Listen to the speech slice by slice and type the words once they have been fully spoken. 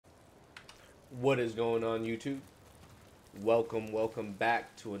What is going on, YouTube? Welcome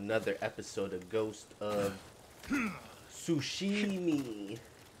back to another episode of Ghost of Tsushima.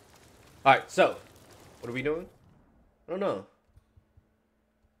 Alright, so, what are we doing? I don't know.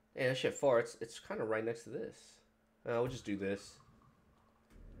 Yeah, that shit far. It's kind of right next to this. We'll just do this.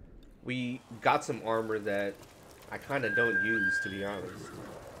 We got some armor that I kind of don't use, to be honest.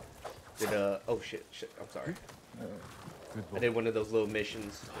 Oh shit, I'm sorry. I did one of those little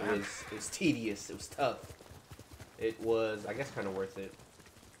missions. It was tedious. It was tough. It was, I guess, kind of worth it.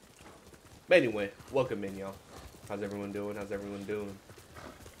 But anyway, welcome in, y'all. How's everyone doing?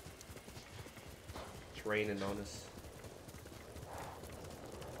 It's raining on us.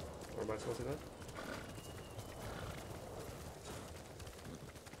 Where am I supposed to go?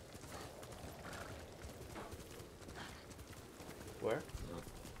 Where?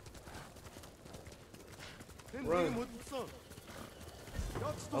 Run.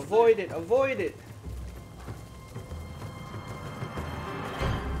 Avoid it!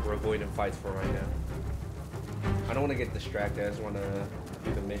 We're avoiding fights for right now. I don't want to get distracted. I just want to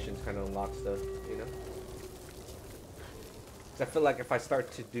do the missions, kind of unlock stuff, you know? Because I feel like if I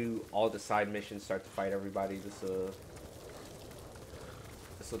start to do all the side missions, start to fight everybody, this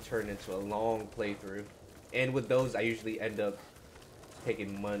will turn into a long playthrough. And with those, I usually end up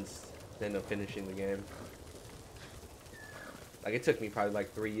taking months to end up finishing the game. Like, it took me probably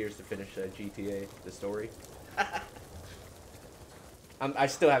like 3 years to finish GTA, the story. I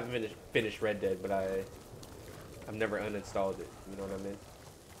still haven't finished Red Dead, but I've never uninstalled it. You know what I mean?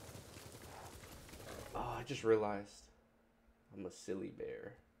 Oh, I just realized I'm a silly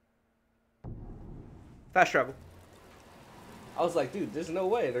bear. Fast travel. I was like, dude, there's no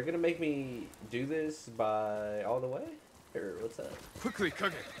way they're gonna make me do this by all the way. Or what's up? Quickly,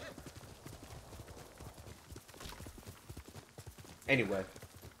 Kage. Anyway,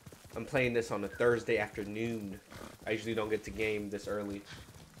 I'm playing this on a Thursday afternoon. I usually don't get to game this early,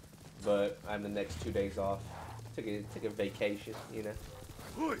 but I have the next 2 days off. Took a vacation, you know.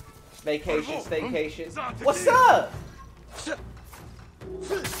 Vacation. What's up?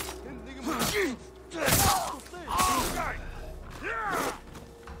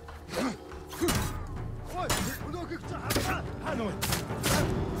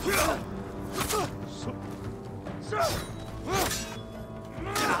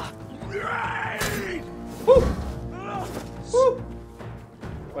 Woo! Woo!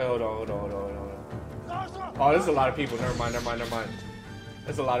 Wait, hold on. Oh, there's a lot of people. Never mind.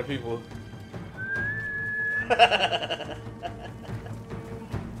 There's a lot of people. How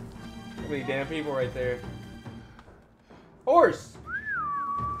many damn people right there? Horse!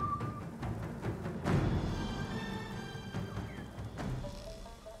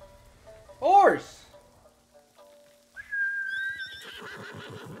 Horse!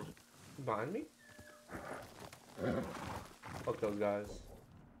 Behind me? Fuck those guys.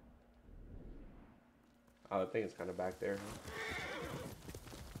 Oh, I think it's kind of back there.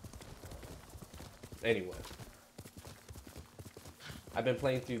 Anyway. I've been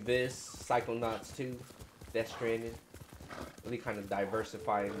playing through this, Psychonauts 2, Death Stranding. Really kind of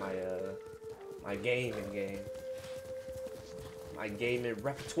diversifying my my gaming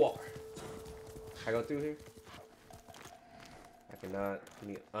repertoire. Can I go through here? I cannot. Let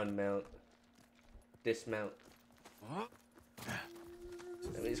me unmount. Dismount.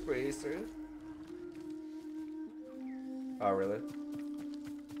 Let me squeeze through. Oh, really?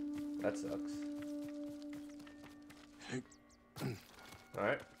 That sucks.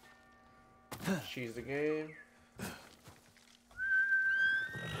 Alright. Choose the game.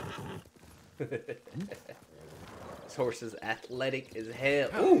 This horse is athletic as hell.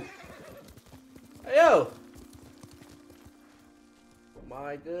 Ooh! Hey, yo!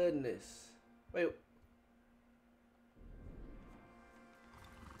 My goodness. Wait.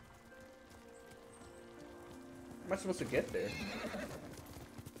 Am I supposed to get there?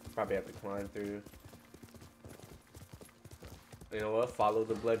 Probably have to climb through. You know what? Follow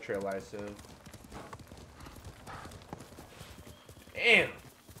the blood trail, I assume. Damn!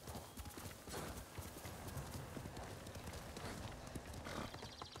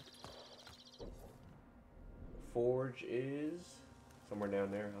 Forge is somewhere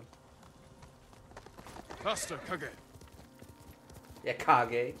down there, huh? Faster, Kage. Yeah,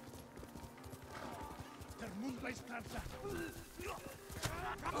 Kage.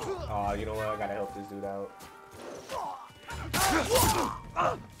 Oh, you know what? I gotta help this dude out.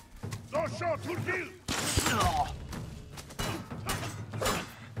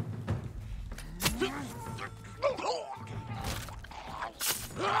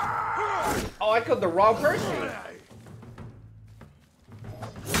 Oh, I killed the wrong person.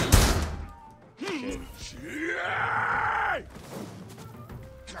 shit.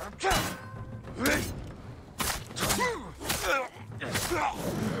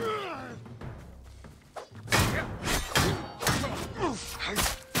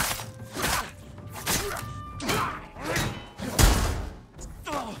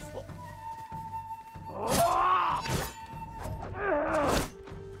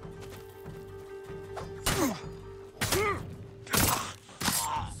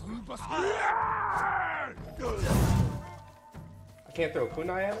 I can't throw a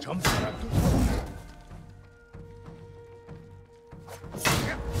kunai at him?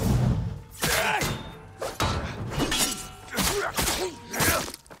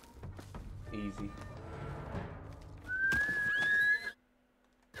 Easy.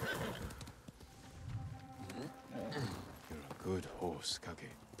 You're a good horse, Kage.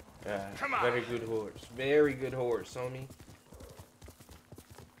 Yeah, very good horse. Very good horse, homie.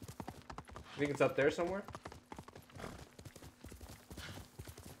 You think it's up there somewhere?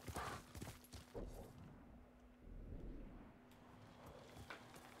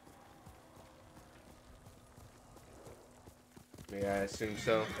 Yeah, I assume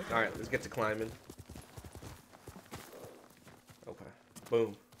so. Alright, let's get to climbing. Okay.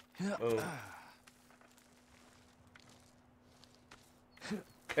 Boom. Boom.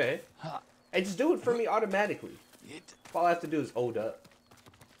 Okay. Hey, just do it for me automatically. All I have to do is hold up.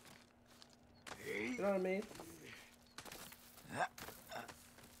 You know what I mean?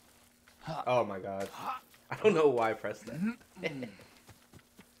 Oh my god. I don't know why I pressed that.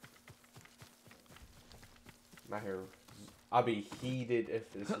 My hair. I'll be heated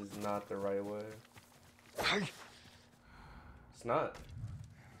if this is not the right way. It's not.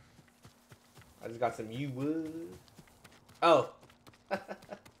 I just got some wood. Oh.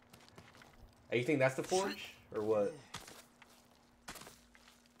 Hey, you think that's the forge? Or what?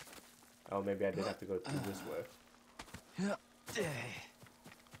 Oh, maybe I did have to go through this way.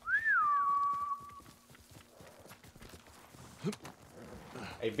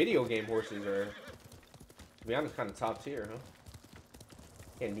 Hey, video game horses are, to be honest, kind of top tier, huh?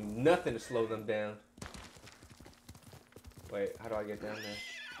 Can't do nothing to slow them down. Wait, how do I get down there?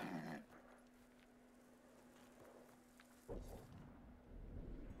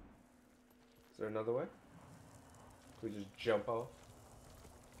 Is there another way? Can we just jump off?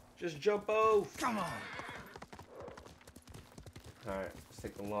 Just jump off! Come on! Alright, let's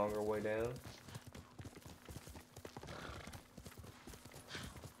take the longer way down.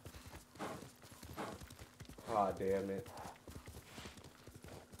 Aw, oh, damn it.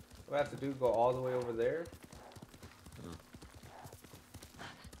 What do I have to do? Go all the way over there?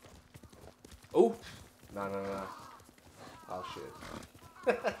 Oh! No, no, no. Oh, shit.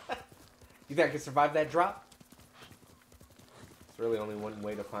 You think I can survive that drop? There's really only one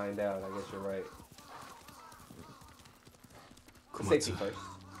way to find out. I guess you're right. Safety first.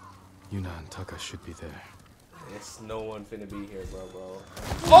 Yuna and Taka should be there. It's no one finna be here, bro.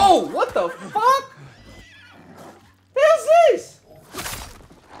 Oh! What the fuck? The hell's this?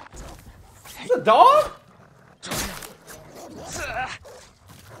 It's a dog?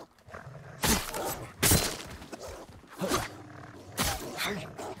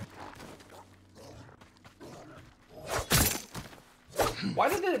 Why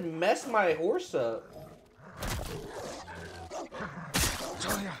did it mess my horse up?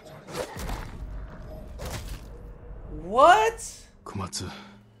 What? Komatsu,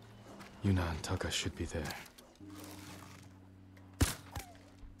 Yuna and Taka should be there.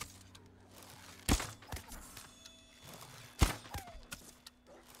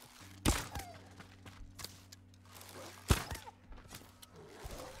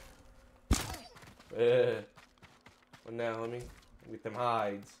 What now, homie? With them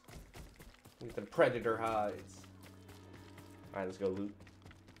hides. With them predator hides. Alright, let's go loot.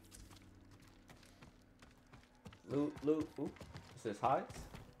 Loot, loot. Ooh. Is this hides?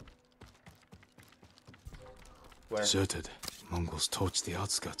 Where? Deserted. Mongols torched the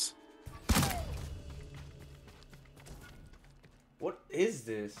outskirts. What is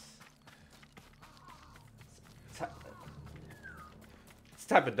this? It's a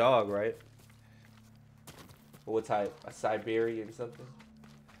type of dog, right? What type? A Siberian something?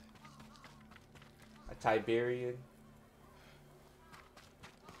 A Tiberian?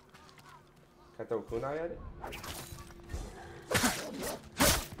 Can I throw a kunai at it?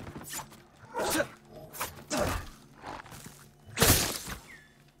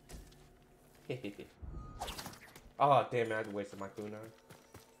 Oh, damn it, I just wasted my kunai.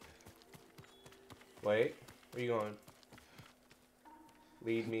 Wait, where you going?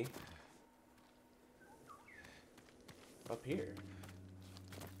 Lead me. Up here.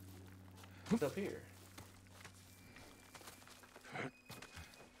 What's up here?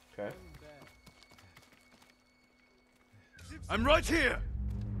 Okay. I'm right here.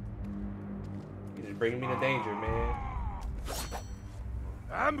 You're just bringing me to danger, man.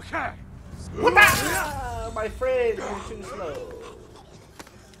 I'm here. What the? Ah, my friend, you're too slow.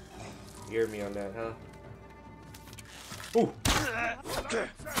 You hear me on that, huh? Ooh.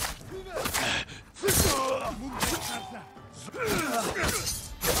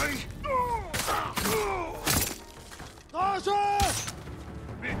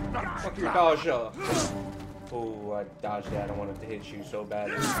 Fuck your dodge. Oh, I dodged that. I wanted to hit you so bad.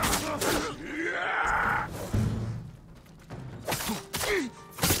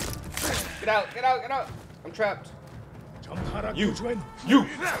 Get out, get out, get out. I'm trapped. You.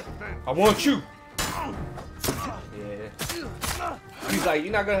 I want you. Yeah. He's like,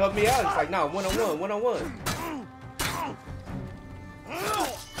 you're not gonna help me out. It's like, no, one-on-one, one-on-one.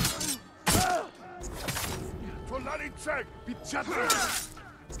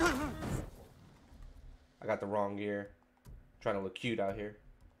 I got the wrong gear. Trying to look cute out here.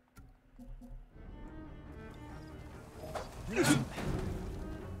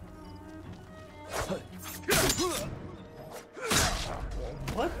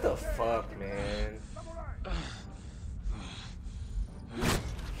 What the fuck, man?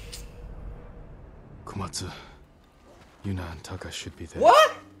 Komatsu, Yuna and Taka should be there.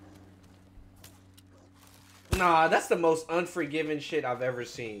 What? Nah, that's the most unforgiving shit I've ever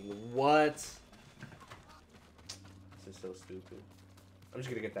seen. What? This is so stupid. I'm just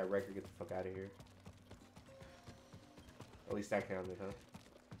gonna get that record, get the fuck out of here. At least that counted, huh?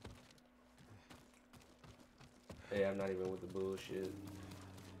 Yeah, I'm not even with the bullshit.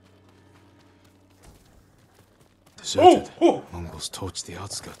 Deserted. Oh! Mongols torched the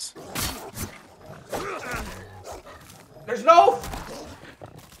outskirts. There's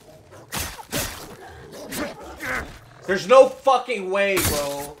no fucking way,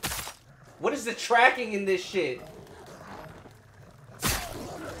 bro. What is the tracking in this shit?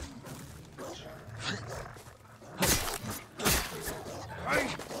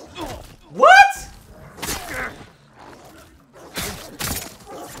 What?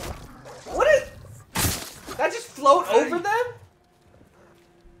 What is that? Just float over them?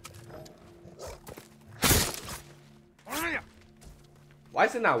 Why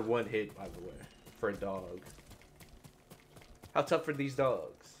is it not one hit, by the way, for a dog? How tough are these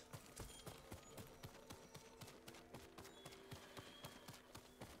dogs?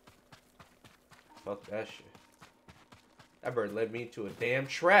 Fuck that shit. That bird led me to a damn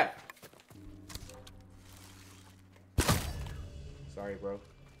trap. Sorry, bro.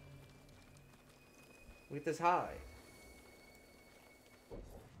 Look at this high.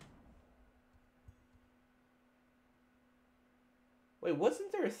 Wait,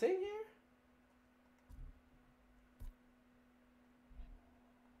 wasn't there a thing here?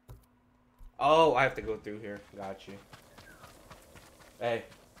 Oh, I have to go through here. Got you. Hey.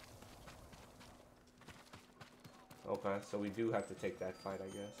 Okay, so we do have to take that fight, I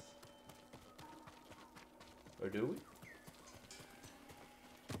guess. Or do we?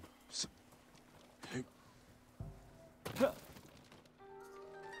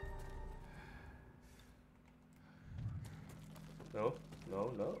 No,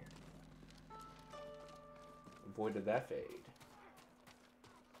 no, no. Avoided that fade.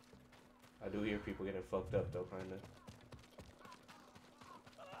 I do hear people getting fucked up though,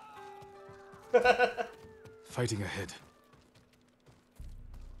 kinda. Fighting ahead.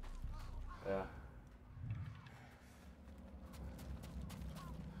 Yeah.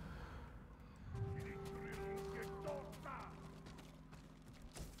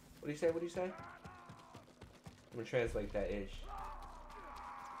 What do you say? What do you say? I'm gonna translate that ish.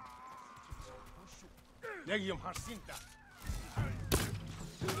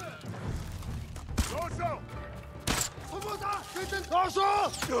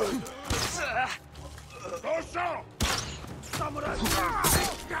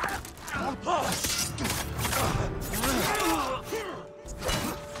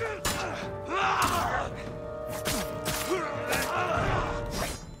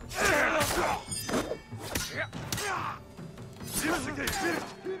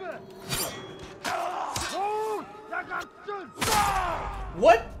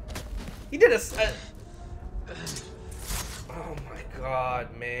 What? He did a oh my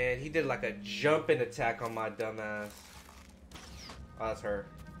god, man. He did like a jumping attack on my dumbass. Oh, that's her.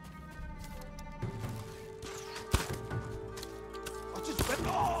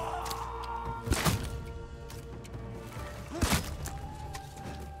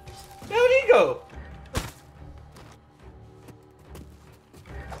 Where'd he go?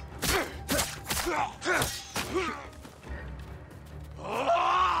 I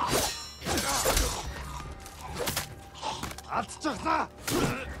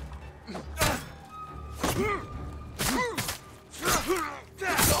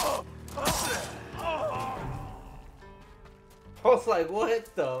was like,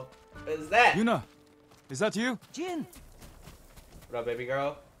 what the is that? Yuna, is that you? Jin! What up, baby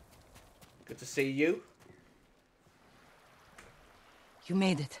girl? Good to see you. You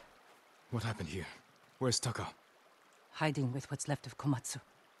made it. What happened here? Where's Taka? Hiding with what's left of Komatsu.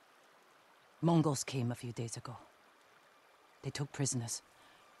 Mongols came a few days ago. They took prisoners.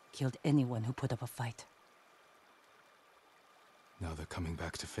 Killed anyone who put up a fight. Now they're coming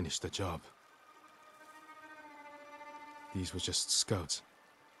back to finish the job. These were just scouts.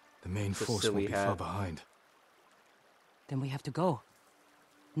 The main force won't be far behind. Then we have to go.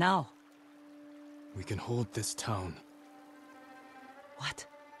 Now. We can hold this town. What?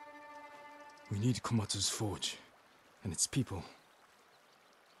 We need Komatsu's forge and its people.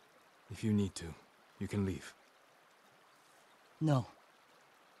 If you need to, you can leave. No.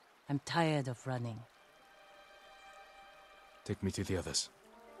 I'm tired of running. Take me to the others.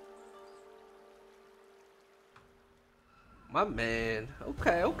 My man.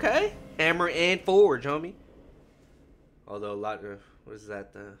 Okay, okay. Hammer and forge, homie. Although a lot of what is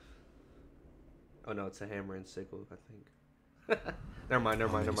that? Oh no, it's a hammer and sickle, I think. Never mind. How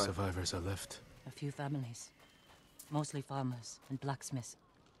many survivors are left? A few families. Mostly farmers and blacksmiths.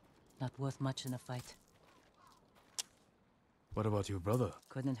 Not worth much in a fight. What about your brother?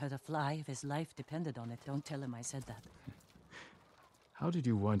 Couldn't hurt a fly if his life depended on it. Don't tell him I said that. How did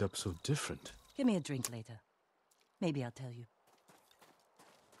you wind up so different? Give me a drink later. Maybe I'll tell you.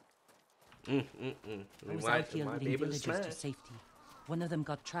 I was out here leading villagers to safety. One of them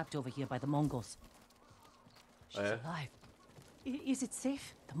got trapped over here by the Mongols. She's alive. Is it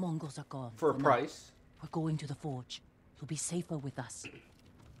safe? The Mongols are gone. For a price. We're going to the forge. You'll be safer with us.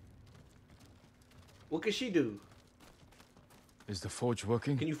 What can she do? Is the forge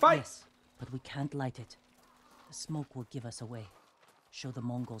working? Can you fight? Yes, but we can't light it. The smoke will give us away. Show the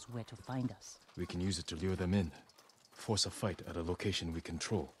Mongols where to find us. We can use it to lure them in. Force a fight at a location we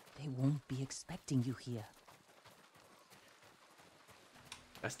control. They won't be expecting you here.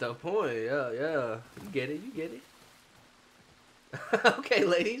 That's the point. Yeah. You get it. Okay,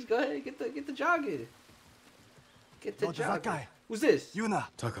 ladies, go ahead. Get the jogging. Get the jogging. That guy. Who's this? Yuna.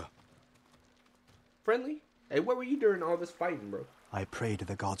 Taka. Friendly? Hey, where were you during all this fighting, bro? I prayed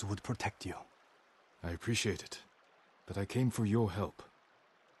the gods would protect you. I appreciate it, but I came for your help.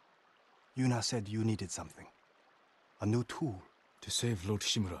 Yuna said you needed something. A new tool. To save Lord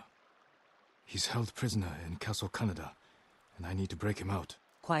Shimura. He's held prisoner in Castle Kaneda, and I need to break him out.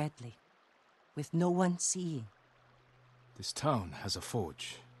 Quietly. With no one seeing. This town has a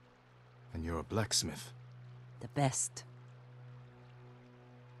forge, and you're a blacksmith. The best.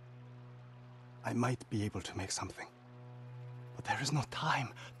 I might be able to make something. But there is no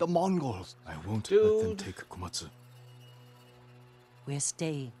time. The Mongols. I won't let them take Komatsu. We're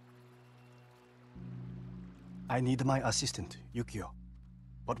staying. I need my assistant, Yukio.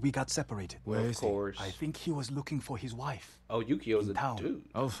 But we got separated. Where is he? Of course. I think he was looking for his wife. Oh, Yukio's In a town. dude.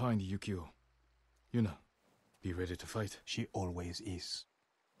 I'll find Yukio. Yuna, be ready to fight. She always is.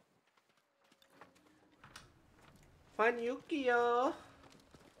 Find Yukio.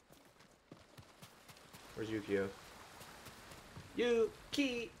 Where's Yukio?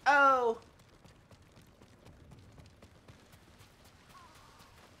 Yukio!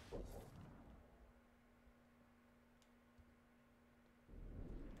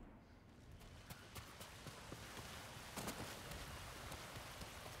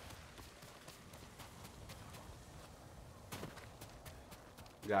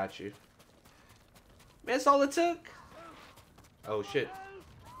 Got you. Man, that's all it took? Oh shit.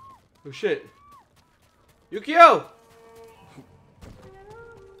 Oh shit. Yukio!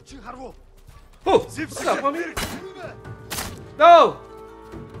 Oh! What's up, homie? No!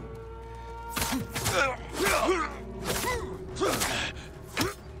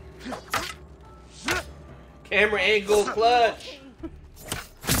 Camera angle clutch!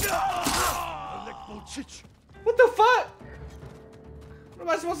 What the fuck? What am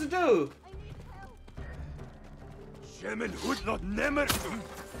I supposed to do?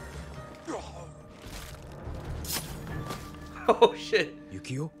 Oh shit.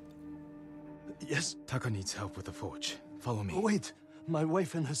 Yukio? Yes? Taka needs help with the forge. Follow me. Oh, wait. My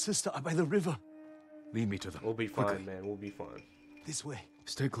wife and her sister are by the river. Lead me to them. We'll be fine, Quickly. man. We'll be fine. This way.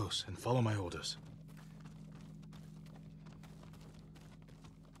 Stay close and follow my orders.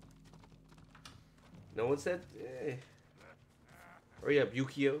 No one said. Hurry up,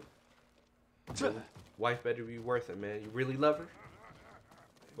 Yukio. Wife better be worth it, man. You really love her?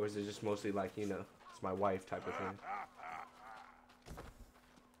 Or is it just mostly like, you know, it's my wife type of thing?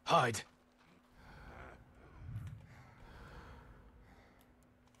 Hide.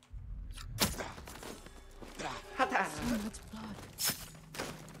 So much blood.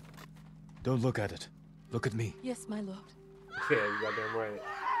 Don't look at it. Look at me. Yes, my lord. Yeah, you goddamn right.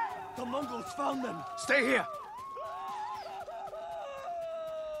 The Mongols found them. Stay here.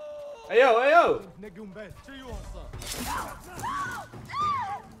 Hey yo, hey yo!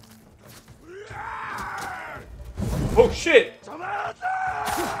 Oh shit!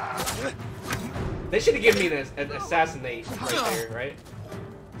 They should have given me an assassinate right there, right?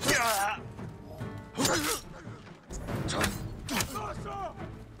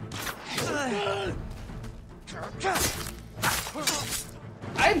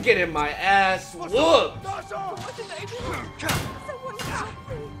 I'm getting my ass whooped!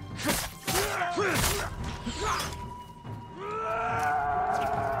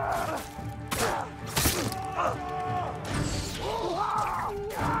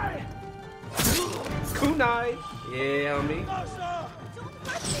 Kunai! Yeah, homie.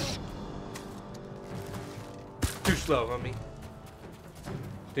 Too slow, homie.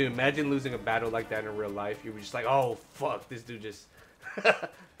 Dude, imagine losing a battle like that in real life. You were just like, oh, fuck, this dude just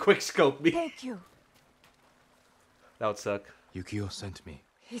quick scope me. Thank you. That would suck. Yukio sent me.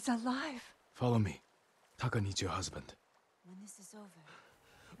 He's alive. Follow me. Taka needs your husband. When this is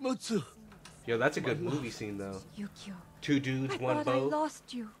over, Mutsu, Yo, that's a good movie scene, though. Yukio, Two dudes, one I bow.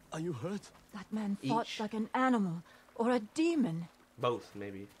 lost you. are you hurt? That man fought Each. like an animal or a demon. Both,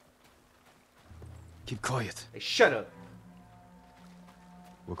 maybe. Keep quiet. Hey, shut up.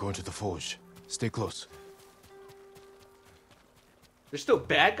 We're going to the forge. Stay close. There's still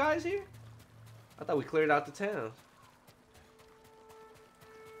bad guys here? I thought we cleared out the town.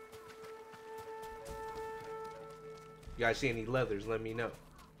 You guys see any leathers, let me know.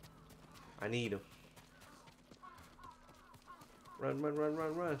 I need them. Run, run, run,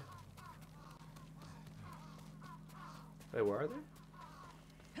 run, run. Wait, where are they?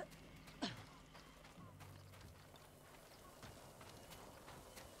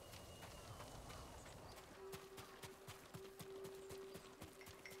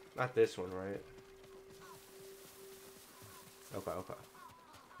 Not this one, right? Okay, okay.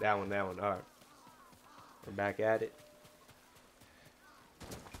 That one, alright. We're back at it.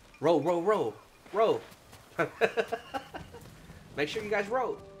 Roll, roll, roll, roll. Make sure you guys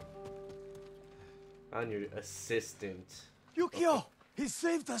roll. I'm your assistant. Yukio, he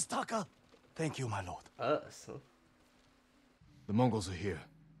saved us, Taka. Thank you, my lord. Us, huh? The Mongols are here.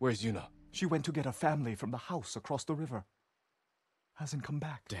 Where's Yuna? She went to get a family from the house across the river. Hasn't come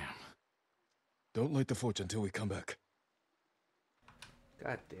back. Damn. Don't light the forge until we come back.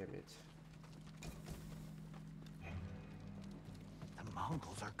 God damn it. The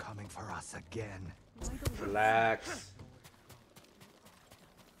Mongols are coming for us again. Relax.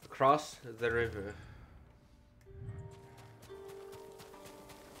 Across the river.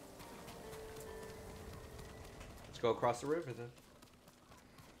 Let's go across the river then.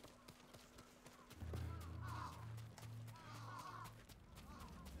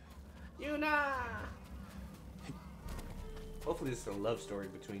 Yuna! Hopefully this is a love story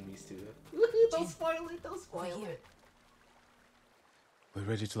between these two. Don't spoil it, don't spoil it. We're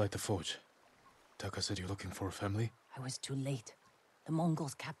ready to light the forge. Taka said you're looking for a family? I was too late. The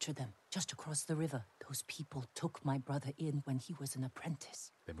Mongols captured them just across the river. Those people took my brother in when he was an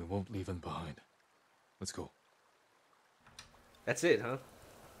apprentice. Then we won't leave him behind. Let's go. That's it, huh?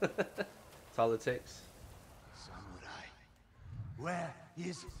 That's all it takes. Samurai. Where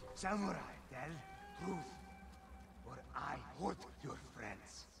is Samurai? Tell truth. Or I hurt your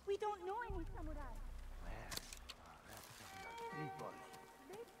friends. We don't know any samurai. Where are your people?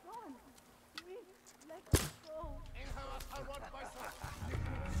 They've gone. Please, let us go.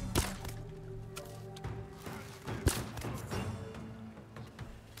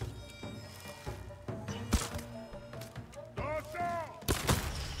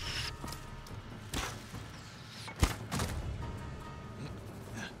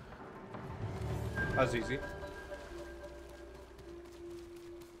 That was easy.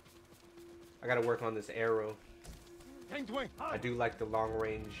 I gotta work on this arrow. I do like the long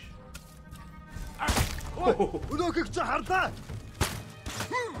range. Oh.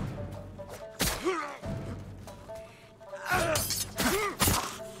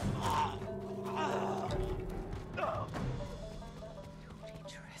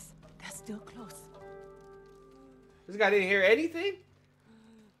 Dangerous. They're still close. This guy didn't hear anything?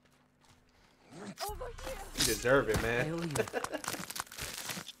 Over here. You deserve it, I man. owe you.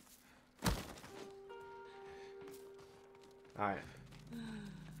 Alright.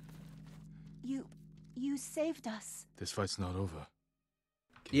 You saved us. This fight's not over.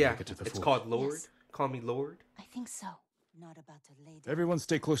 Can you Yeah, make it to the it's forge? called Lord. Yes. Call me Lord. I think so. Not about to lay down. Everyone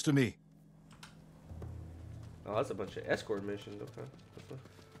stay close to me. Oh, that's a bunch of escort missions. Okay.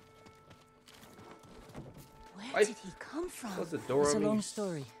 Where did he come from? What's the door It's a on long me?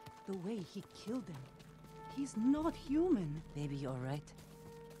 story. The way he killed them. He's not human. Baby, you alright?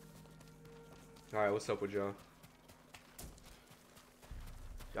 Alright, what's up with y'all?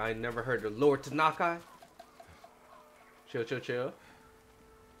 I ain't never heard of Lord Tanaka. Chill, chill, chill.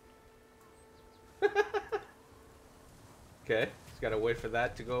 Okay, just gotta wait for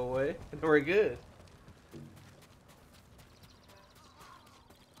that to go away, and we're good.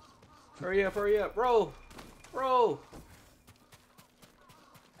 Hurry up, roll! Roll!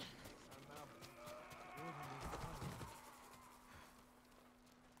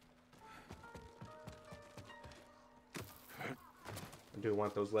 I do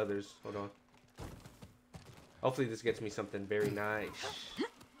want those leathers. Hold on. Hopefully this gets me something very nice.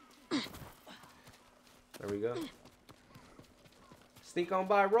 There we go. Sneak on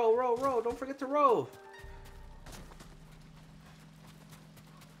by. Roll, roll, roll. Don't forget to roll.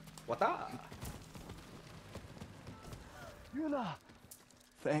 What up? Yuna!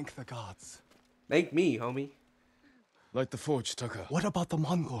 Thank the gods. Thank me, homie. Light the forge, Taka. What about the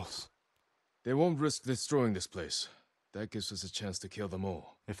Mongols? They won't risk destroying this place. That gives us a chance to kill them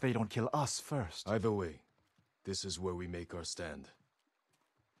all. If they don't kill us first. Either way, this is where we make our stand.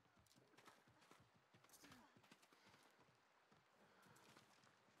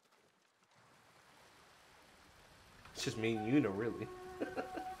 It's just me and Yuna, really.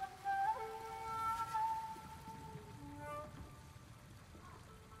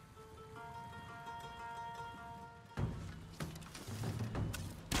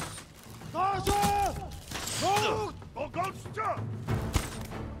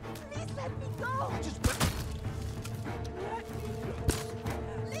 Please let me go!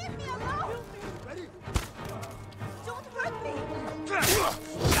 Leave me alone! Don't hurt me!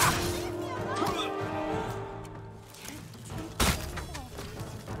 Leave me alone!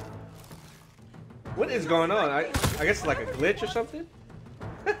 What is going on? I guess it's like a glitch or something?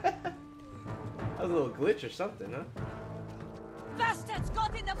 That was a little glitch or something, huh? Bastards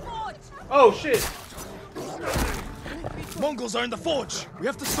got in the forge! Oh, shit! Mongols are in the forge! We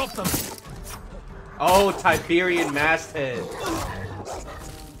have to stop them! Oh, Tiberian masthead.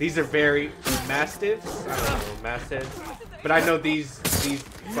 These are very mastiffs. I don't know, mastheads. But I know these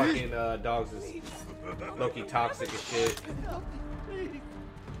fucking dogs is low-key toxic as shit.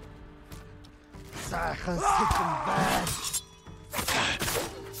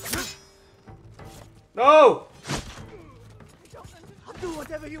 No! I'll do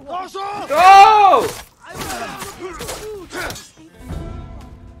whatever you want. No!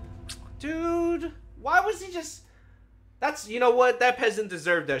 Dude, why was he just... That's, you know what? That peasant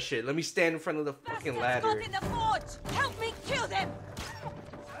deserved that shit. Let me stand in front of the fucking ladder. Got in the forge! Help me kill them!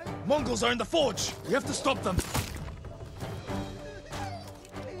 Mongols are in the forge! We have to stop them!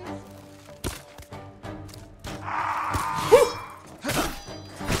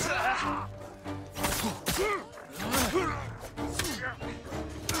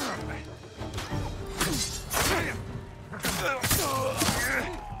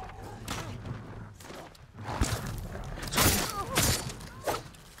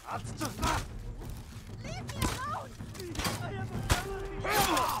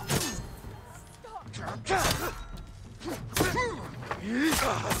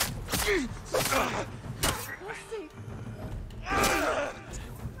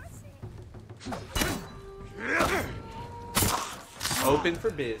 Open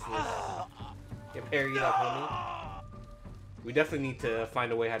for business. Get parried up, homie. We definitely need to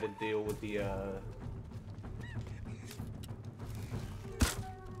find a way how to deal with the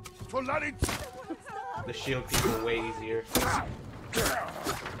shield people way easier.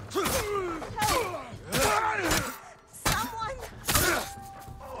 Someone!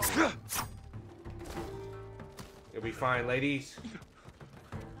 You'll be fine, ladies.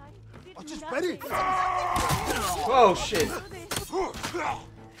 I'm just ready. Oh shit!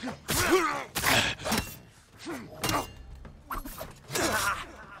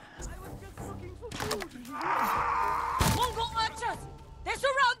 Mongol archers! They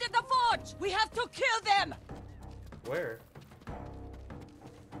surrounded the forge! We have to kill them! Where?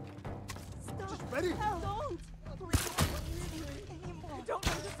 Just ready. Don't! Please, anymore. I don't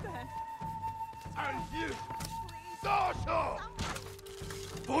understand.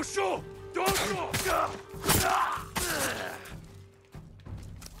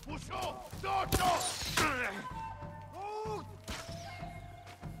 Look!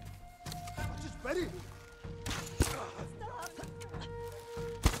 Just ready.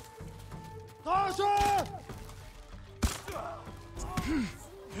 Tasha!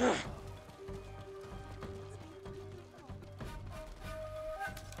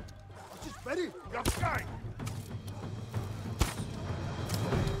 Just ready. You're fine.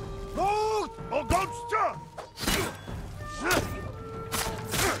 Look! Oh, ghost!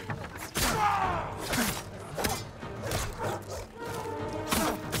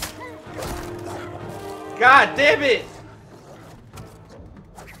 God damn it!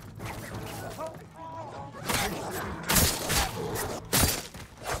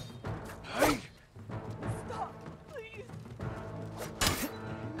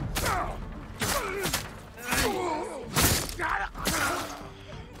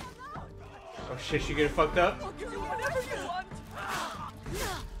 Oh shit, she getting fucked up? I'll give you whatever you want.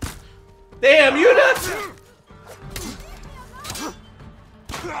 Damn, Yuna!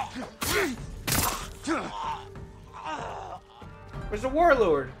 Where's the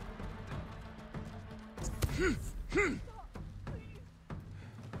warlord?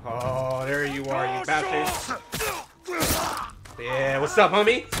 Oh, there you are, you bastard. Yeah, what's up,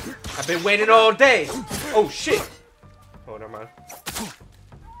 homie? I've been waiting all day. Oh, shit. Oh, never mind.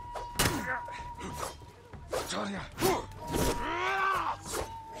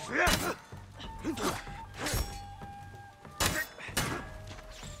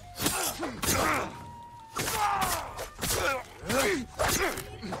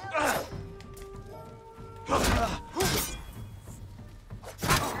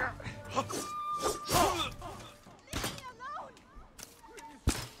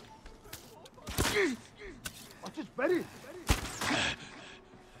 Just ready.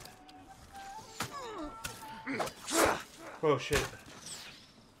 Oh, shit.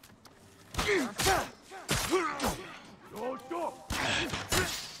 Go, go.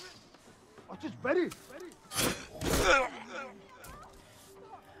 Just ready.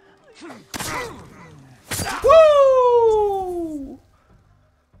 Woo!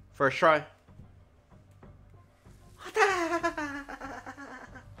 First try.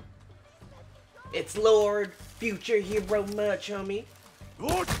 It's Lord FutureHeroMuch, homie.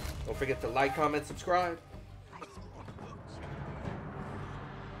 Good. Don't forget to like, comment, subscribe.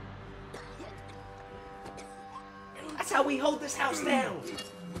 That's how we hold this house down.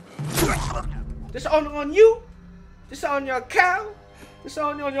 This on you. This on your cow. This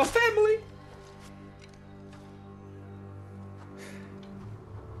on your family.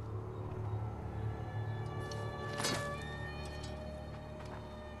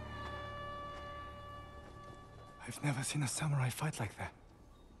 I've never seen a samurai fight like that.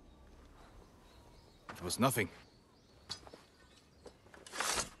 It was nothing.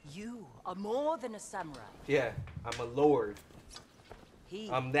 You are more than a samurai. Yeah, I'm a lord.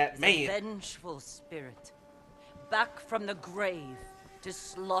 I'm that man. A vengeful spirit, back from the grave to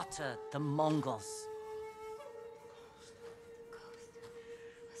slaughter the Mongols.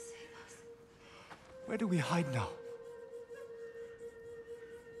 Where do we hide now?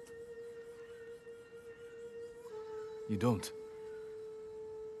 You don't.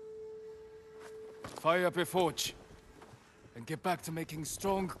 Fire up your forge. And get back to making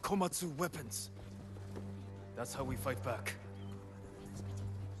strong Komatsu weapons. That's how we fight back.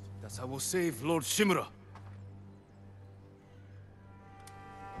 That's how we'll save Lord Shimura.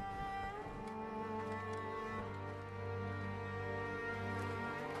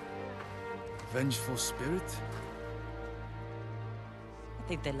 Vengeful spirit? I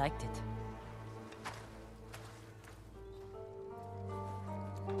think they liked it.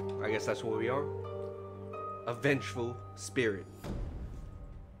 I guess that's what we are. A vengeful spirit.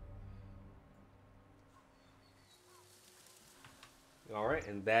 Alright,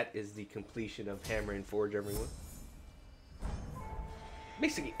 and that is the completion of Hammer and Forge, everyone.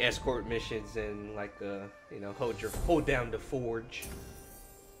 Basically escort missions and like you know, hold down the forge.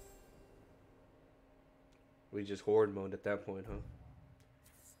 We just horde mode at that point, huh?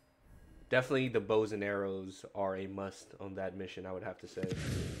 Definitely the bows and arrows are a must on that mission, I would have to say.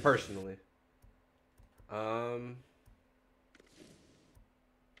 Personally.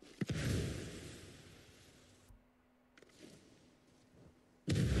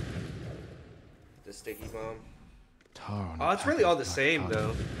 The sticky bomb. Tar on Oh, it's really all the same powder.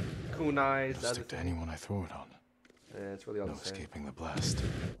 though. Kunai's. It'll stick to anyone I throw it on. Yeah, it's really all No the same. escaping the blast.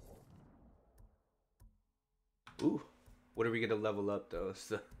 Ooh, what are we gonna level up though?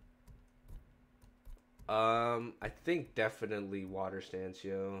 So, I think definitely water stance,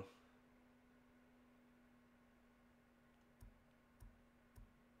 yo.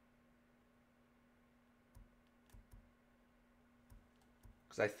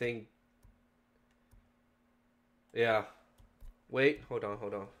 Because I think... Yeah. Wait, hold on.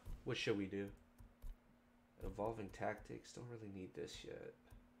 What should we do? Evolving tactics. Don't really need this yet.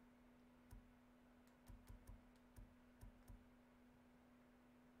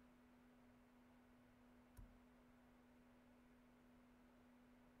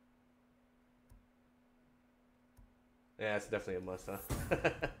 Yeah, it's definitely a must, huh?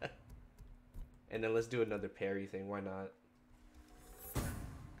 And then let's do another parry thing. Why not?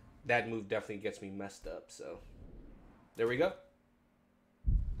 That move definitely gets me messed up, so... There we go.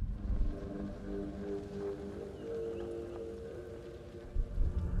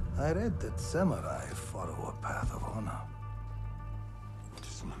 I read that samurai follow a path of honor. It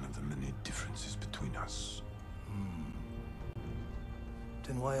is one of the many differences between us.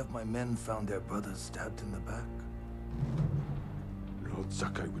 Then why have my men found their brothers stabbed in the back? Lord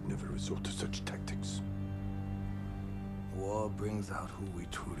Sakai would never resort to such tactics. War brings out who we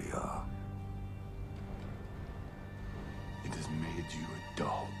truly are. It has made you a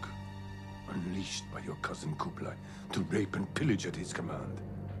dog, unleashed by your cousin Kublai to rape and pillage at his command.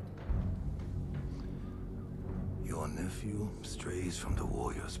 Your nephew strays from the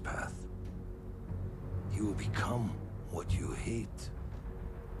warrior's path. He will become what you hate,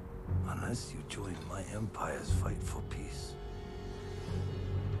 unless you join my empire's fight for peace.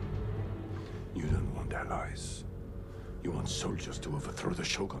 You don't want allies. You want soldiers to overthrow the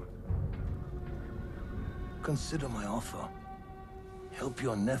Shogun. Consider my offer. Help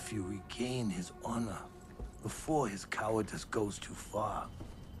your nephew regain his honor before his cowardice goes too far.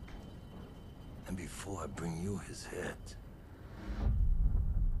 And before I bring you his head.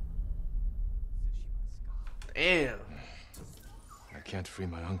 Damn. I can't free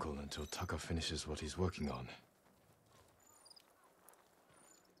my uncle until Taka finishes what he's working on.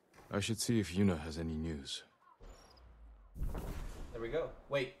 I should see if Yuna has any news. There we go.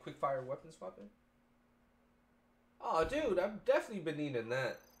 Wait, quick fire weapon swapping? Oh, dude, I've definitely been needing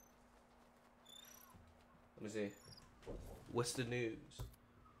that. Let me see. What's the news?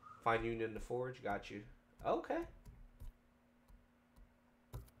 Find Yuna in the forge. Got you. Okay.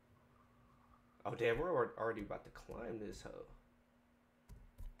 Oh, damn, we're already about to climb this hoe.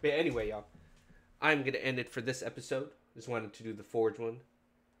 But anyway, y'all, I'm going to end it for this episode. Just wanted to do the forge one.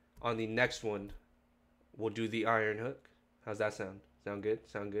 On the next one, we'll do the iron hook. How's that sound? Sound good?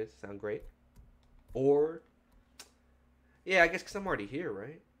 Sound good? Sound great? Or, yeah, I guess because I'm already here,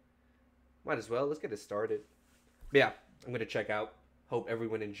 right? Might as well. Let's get it started. But yeah, I'm going to check out. Hope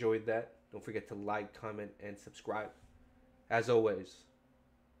everyone enjoyed that. Don't forget to like, comment, and subscribe. As always,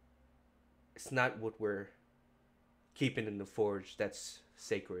 it's not what we're keeping in the forge that's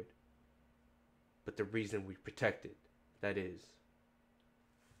sacred, but the reason we protect it, that is.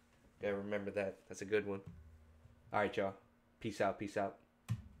 Yeah, remember that. That's a good one. All right, y'all. Peace out. Peace out.